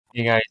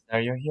Hey guys, are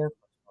you here?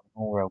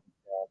 Where we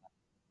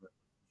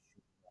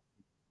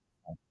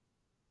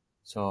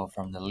So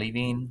from the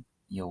living,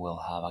 you will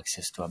have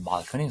access to a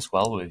balcony as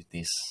well with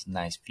this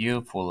nice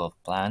view full of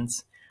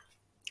plants.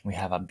 We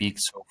have a big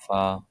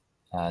sofa.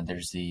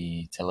 There's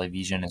the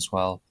television as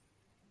well.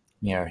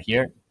 Mirror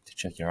here to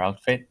check your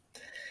outfit.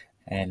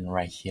 And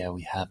right here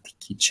we have the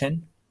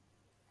kitchen.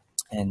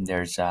 And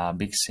there's a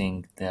big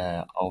sink,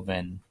 the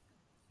oven,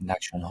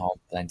 induction hob,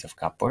 plenty of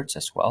cupboards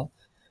as well.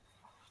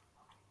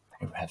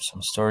 Here we have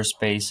some storage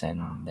space,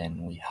 and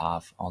then we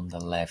have on the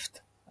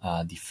left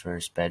the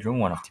first bedroom,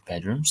 one of the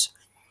bedrooms.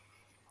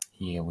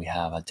 Here we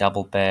have a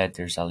double bed.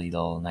 There's a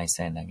little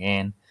nightstand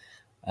again.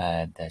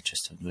 That's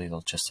just a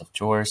little chest of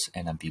drawers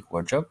and a big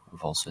wardrobe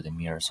with also the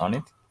mirrors on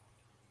it.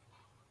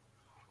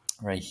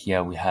 Right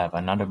here we have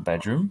another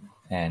bedroom,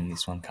 and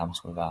this one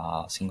comes with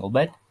a single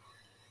bed,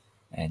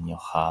 and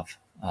you'll have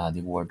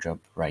the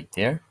wardrobe right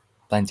there.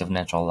 Plenty of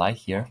natural light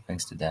here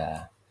thanks to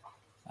the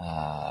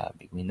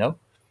big window.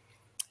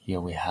 Here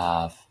we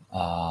have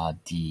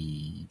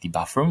the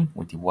bathroom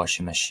with the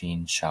washing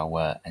machine,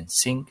 shower, and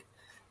sink.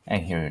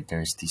 And here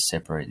there's the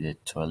separated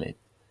toilet.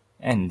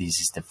 And this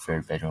is the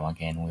third bedroom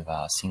again with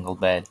a single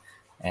bed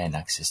and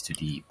access to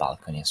the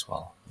balcony as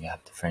well. You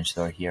have the French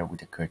door here with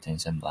the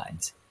curtains and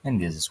blinds.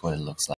 And this is what it looks like.